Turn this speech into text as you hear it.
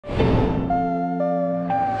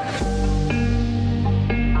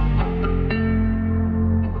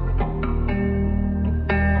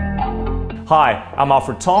Hi, I'm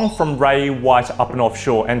Alfred Tong from Ray White Up and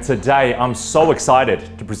Offshore, and today I'm so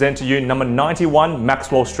excited to present to you number 91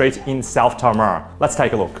 Maxwell Street in South Turramurra. Let's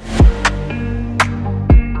take a look.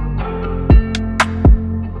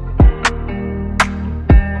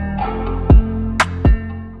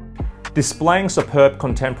 Displaying superb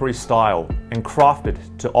contemporary style and crafted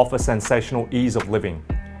to offer sensational ease of living,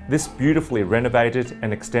 this beautifully renovated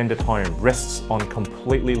and extended home rests on a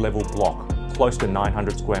completely level block, close to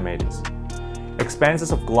 900 square meters.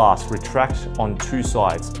 Expanses of glass retract on two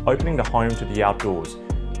sides, opening the home to the outdoors,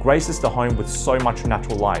 graces the home with so much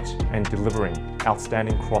natural light and delivering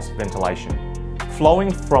outstanding cross ventilation.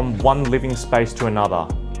 Flowing from one living space to another,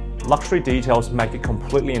 luxury details make it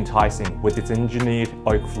completely enticing with its engineered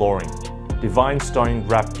oak flooring, divine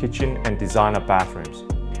stone-wrapped kitchen and designer bathrooms.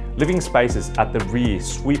 Living spaces at the rear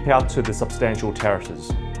sweep out to the substantial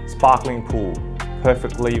terraces, sparkling pool,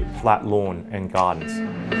 perfectly flat lawn and gardens.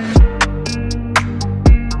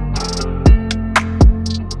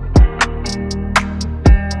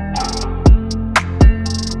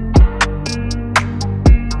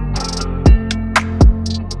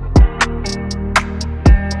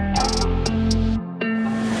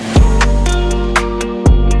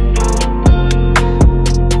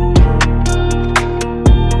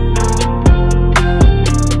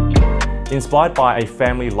 Inspired by a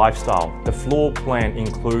family lifestyle, the floor plan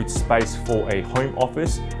includes space for a home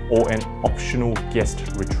office or an optional guest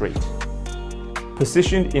retreat.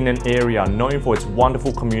 Positioned in an area known for its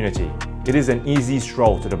wonderful community, it is an easy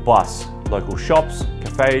stroll to the bus, local shops,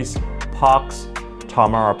 cafes, parks,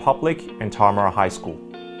 Turramurra Public and Turramurra High School.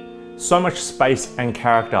 So much space and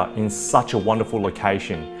character in such a wonderful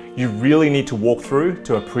location. You really need to walk through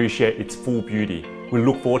to appreciate its full beauty. We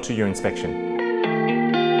look forward to your inspection.